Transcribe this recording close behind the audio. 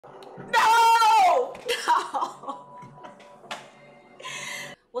No! No!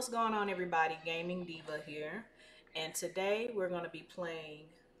 What's going on, everybody? Gaming Diva here. And today we're going to be playing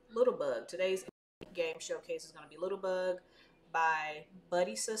Little Bug. Today's game showcase is going to be Little Bug by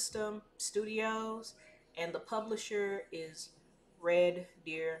Buddy System Studios. And the publisher is Red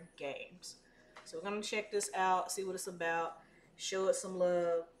Deer Games. So we're going to check this out, see what it's about, show it some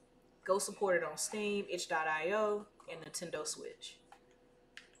love. Go support it on Steam, itch.io, and Nintendo Switch.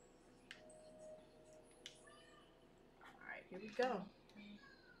 Alright, here we go.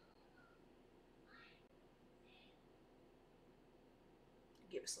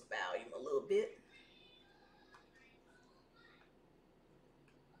 Give it some volume a little bit.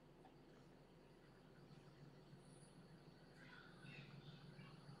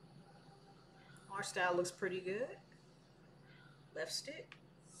 Art style looks pretty good. Left stick.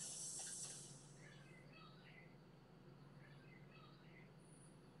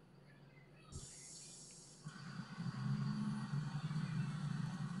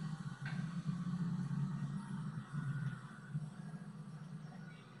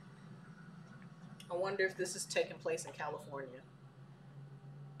 I wonder if this is taking place in California.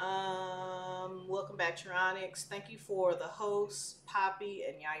 Welcome back, Tronics. Thank you for the hosts, Poppy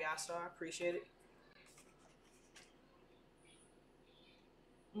and Yaya Star. Appreciate it.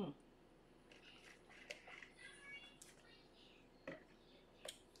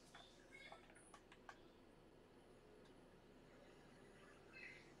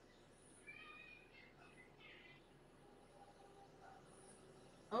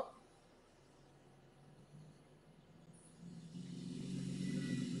 Oh.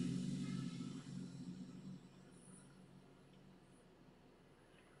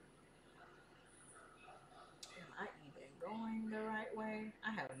 Am I even going the right way?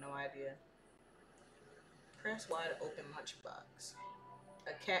 I have no idea. Press Y to open lunchbox.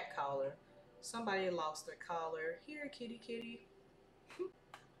 A cat collar. Somebody lost their collar. Here, kitty kitty.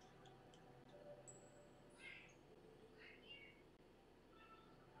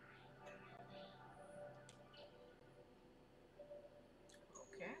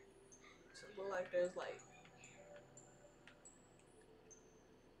 Okay. So it looks like there's like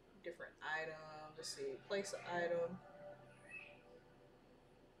different items. Let's see. Place an item.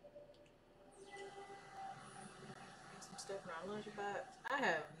 Some stuff in our lunchbox. I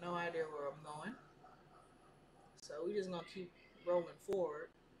have no idea where I'm going. So we just gonna keep rolling forward.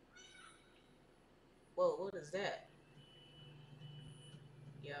 Whoa, what is that?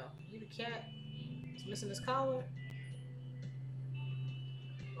 Yo, you the cat? It's missing his collar?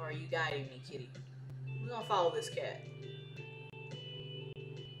 Or are you guiding me, kitty? We're gonna follow this cat.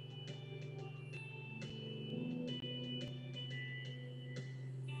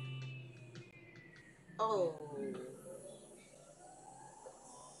 Oh.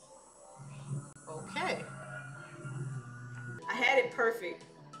 Okay. I had it perfect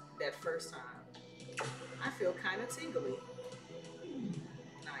that first time. I feel kind of tingly.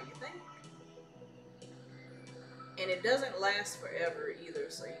 Now you think? And it doesn't last forever either,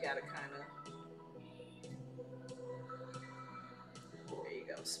 so you gotta kind of. There you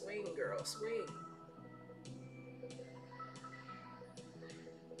go. Swing, girl, swing.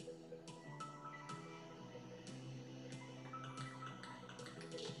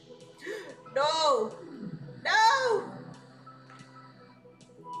 No! No!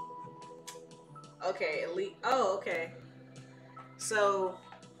 Okay, elite. Oh, okay. So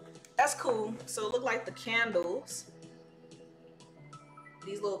that's cool. So it looked like the candles.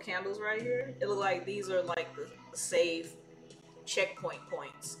 These little candles right here. It looked like these are like the save checkpoint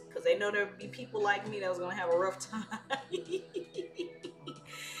points because they know there'd be people like me that was gonna have a rough time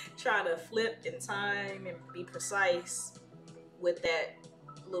trying to flip in time and be precise with that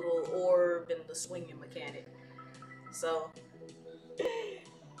little orb and the swinging mechanic. So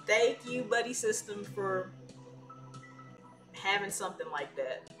thank you, Buddy System, for having something like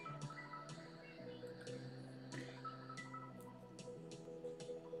that.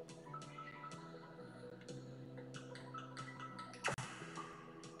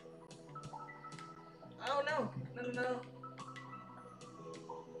 Oh no, no.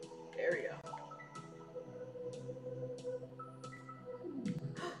 There we go.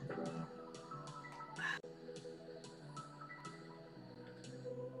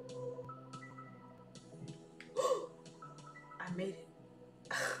 I made it.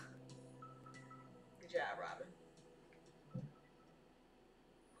 Good job, Robin.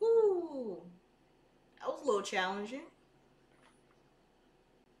 Whoo! That was a little challenging.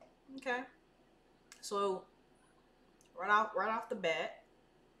 Okay. So right off the bat,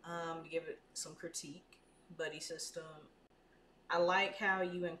 to give it some critique, Buddy System, I like how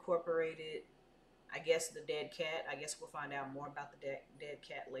you incorporated, I guess, the dead cat. I guess we'll find out more about the dead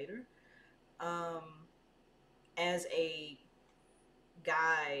cat later. Um, as a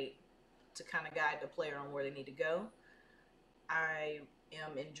guide to kind of guide the player on where they need to go. I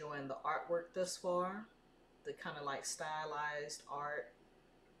am enjoying the artwork thus far, the kind of like stylized art,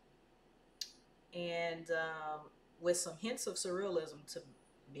 and with some hints of surrealism, to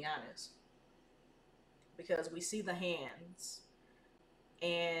be honest, because we see the hands,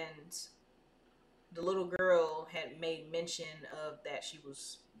 and the little girl had made mention of that she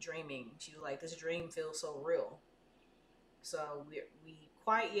was dreaming. She was like, "This dream feels so real." So we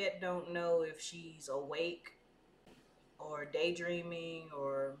quite yet don't know if she's awake or daydreaming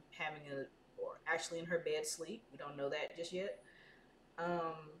or having a or actually in her bed sleep. We don't know that just yet.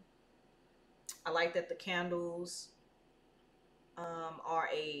 Um, I like that the candles are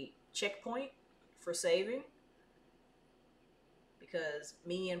a checkpoint for saving because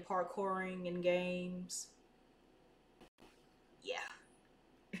me and parkouring in games, yeah.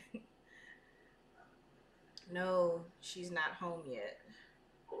 No, she's not home yet.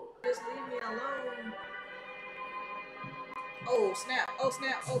 Just leave me alone. Oh snap! Oh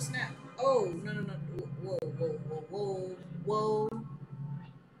snap! Oh snap! Oh no no no! Whoa whoa whoa whoa whoa!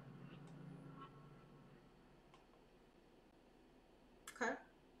 Okay.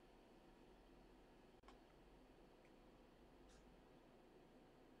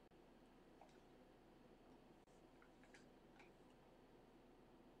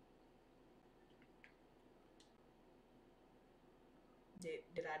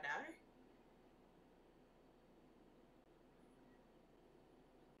 Did I die?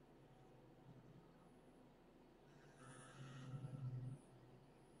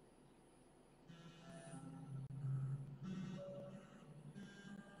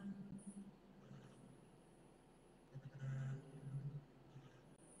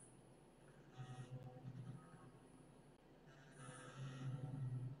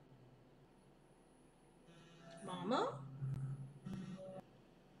 Mama?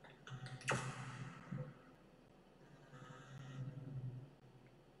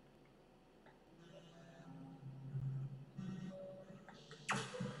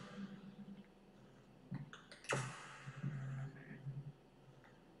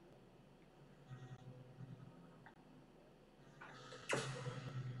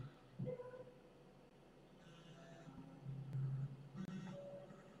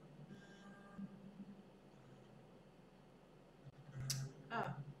 Oh,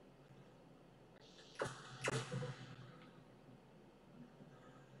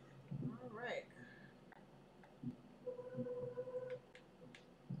 all right.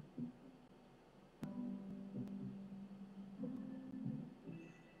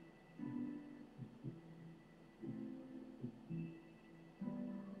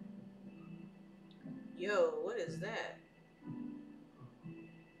 Yo, what is that?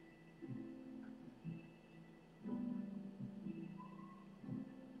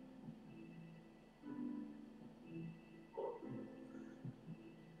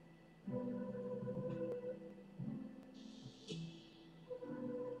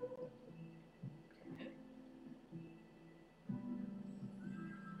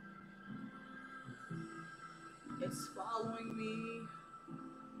 It's following me.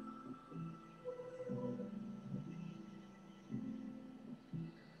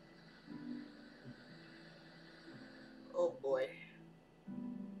 Oh boy,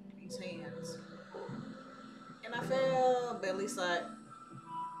 these hands. And I fell, but at least I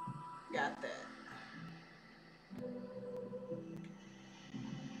got that.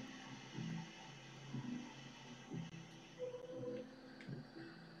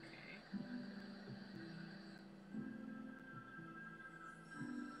 Okay.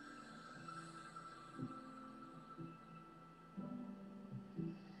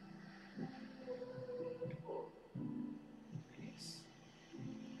 Nice.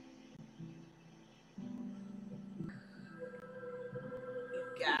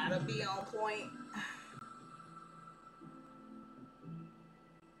 You gotta be on point.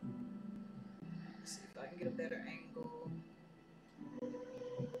 Let's see if I can get a better angle.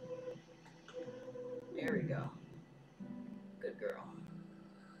 There we go. Good girl.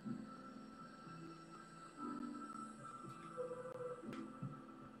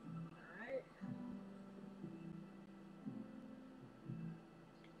 All right.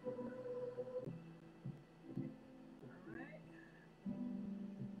 All right.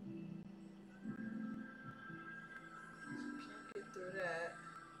 Can't get through that.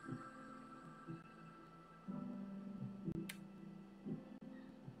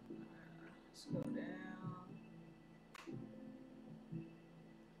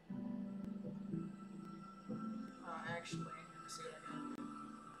 actually. Let's see what I can do.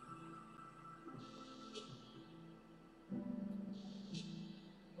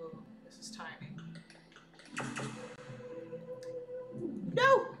 Oh, this is tiny. No!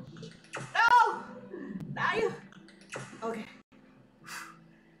 No! Nyah! Okay.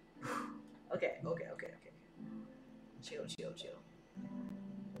 Okay. Chill.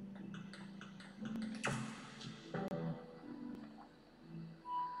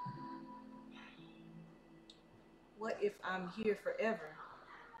 What if I'm here forever?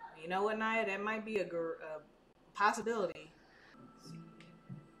 You know what, Nyah? That might be a possibility.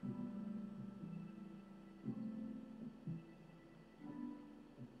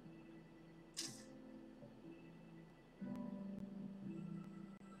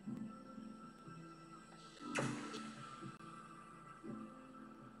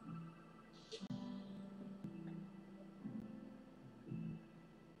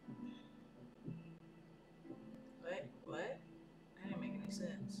 What? That didn't make any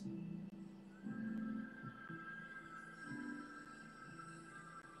sense.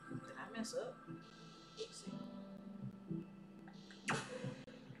 Did I mess up? Let's see.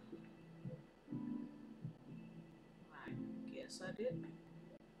 I guess I did.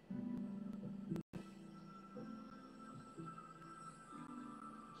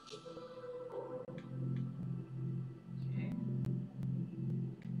 Okay.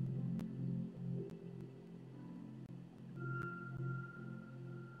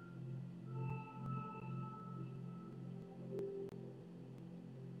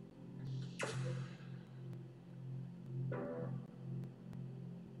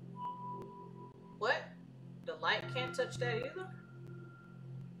 What? The light can't touch that either?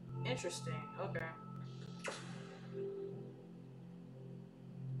 Interesting. Okay.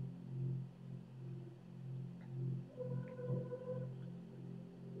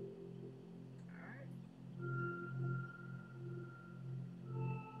 Alright.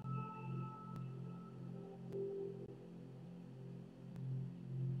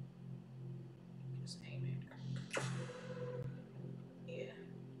 Just aim it. Yeah.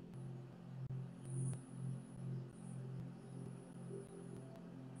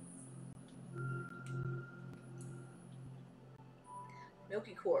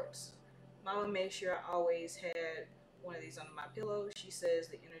 Milky Quartz. Mama made sure I always had one of these under my pillow. She says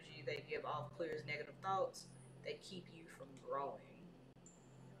the energy they give off clears negative thoughts that keep you from growing.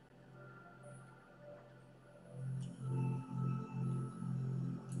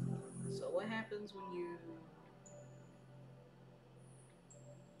 So what happens when you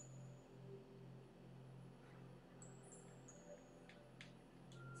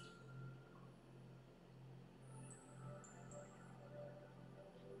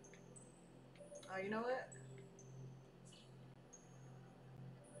you know what?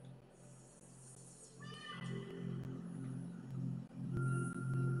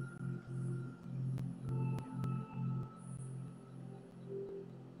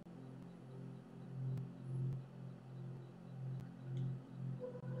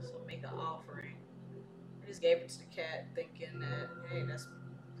 So make an offering. I just gave it to the cat thinking that, hey, that's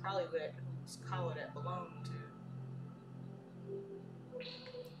probably what whose collar that belonged to.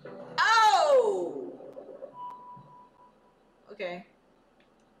 Oh! Okay.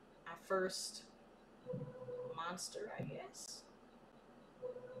 Our first monster, I guess.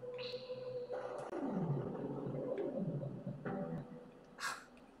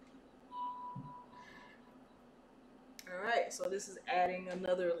 Alright, so this is adding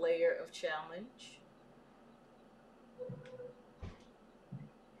another layer of challenge.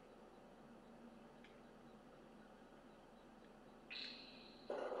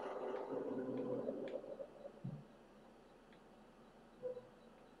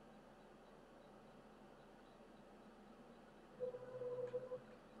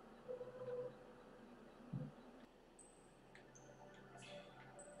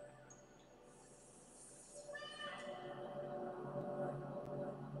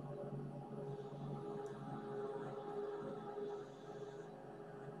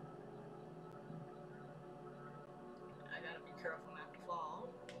 I gotta be careful not to fall.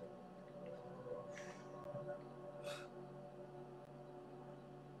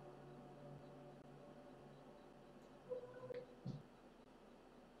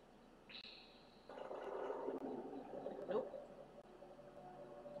 Nope.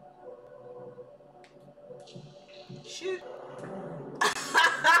 Shoot.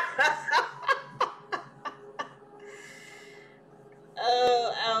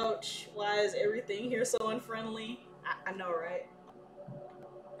 Oh, ouch. Why is everything here so unfriendly? I know, right?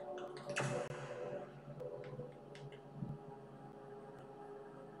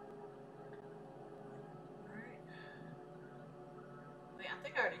 Alright.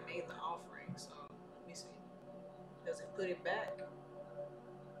 think I already made the offering, so let me see. Does it put it back?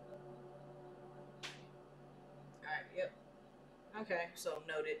 Alright, yep. Okay, so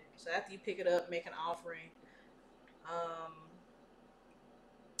noted. So after you pick it up, make an offering. Um,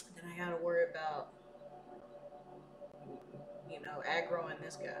 then I gotta worry about, aggroing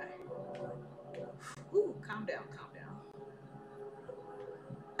this guy. Ooh, calm down, calm down.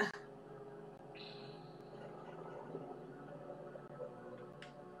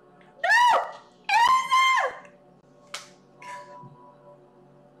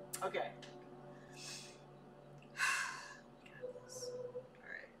 Okay.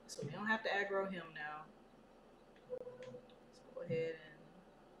 Alright, so we don't have to aggro him now. Let's go ahead and.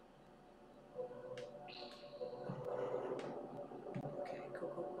 Okay,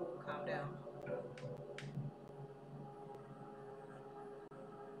 cool. Calm down. Okay,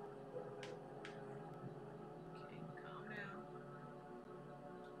 calm down.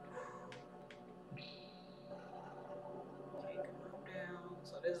 Okay, calm down.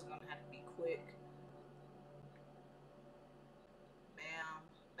 So this is gonna have to be quick. Bam,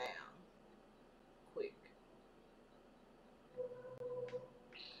 bam. Quick.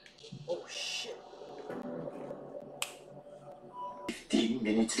 Oh shit. 15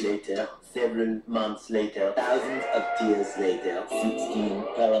 minutes later, several months later, thousands of tears later, 16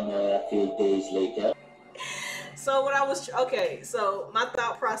 paranoia-filled days later. So so my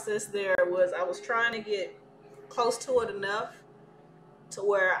thought process there was I was trying to get close to it enough to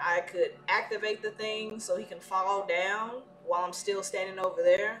where I could activate the thing so he can fall down while I'm still standing over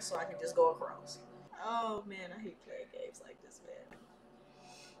there so I can just go across. Oh man, I hate playing games like this, man.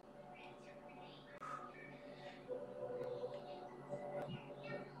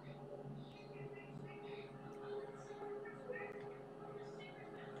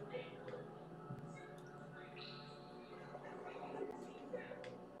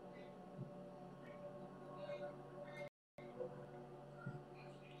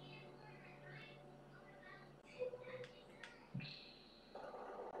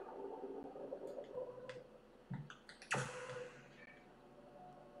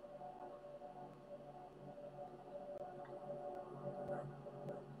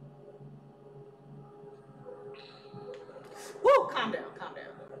 Woo! Calm down, calm down.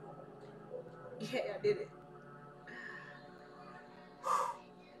 Yeah, I did it.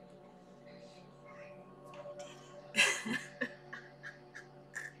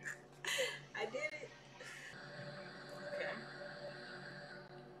 I did it. Okay.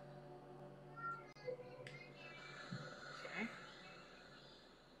 Okay.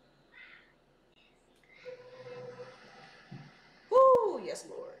 Woo! Yes,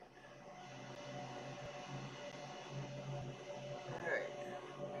 Lord. All right.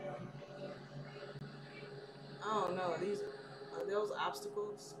 Oh no, these are those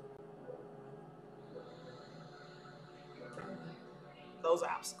obstacles. Those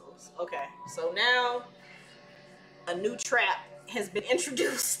obstacles. Okay. So now a new trap has been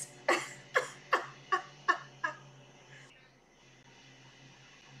introduced. How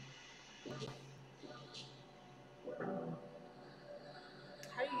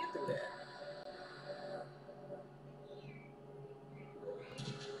do you get through that?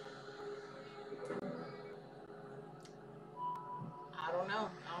 I don't know.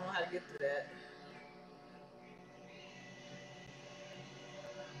 I don't know how to get through that.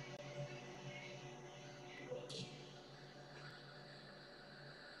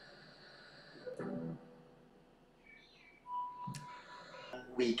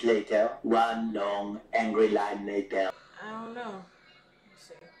 Week later, one long, angry line later. I don't know. Let's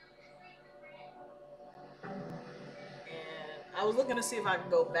see. And I was looking to see if I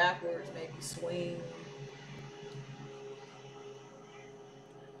could go backwards, maybe swing.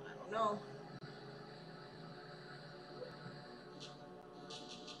 I don't know.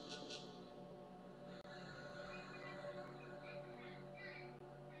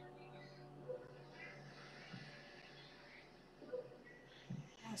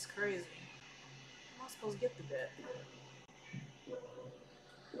 That's crazy. How am I supposed to get through that?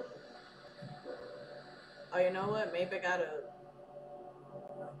 Oh, you know what? Maybe I gotta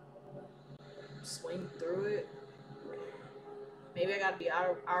swing through it. Maybe I gotta be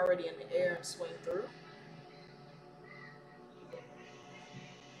already in the air and swing through.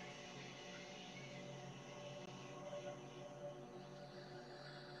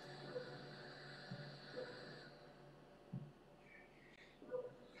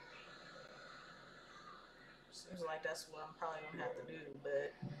 Seems like that's what I'm probably gonna have to do,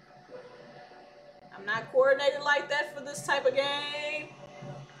 but I'm not coordinated like that for this type of game.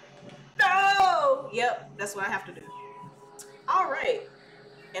 No! Yep, that's what I have to do. All right.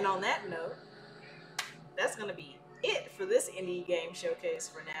 And on that note, that's going to be it for this indie game showcase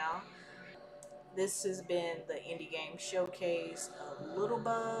for now. This has been the indie game showcase of Little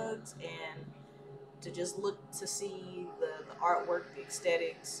Bugs, and to just look to see the artwork, the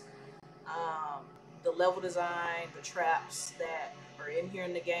aesthetics, um, the level design, the traps that are in here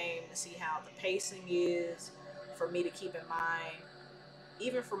in the game, to see how the pacing is for me to keep in mind,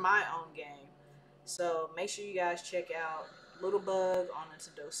 even for my own game. So make sure you guys check out Little Bug on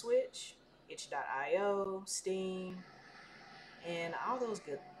Nintendo Switch, itch.io, Steam, and all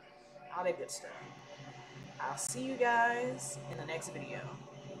that good stuff. I'll see you guys in the next video.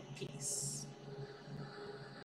 Peace.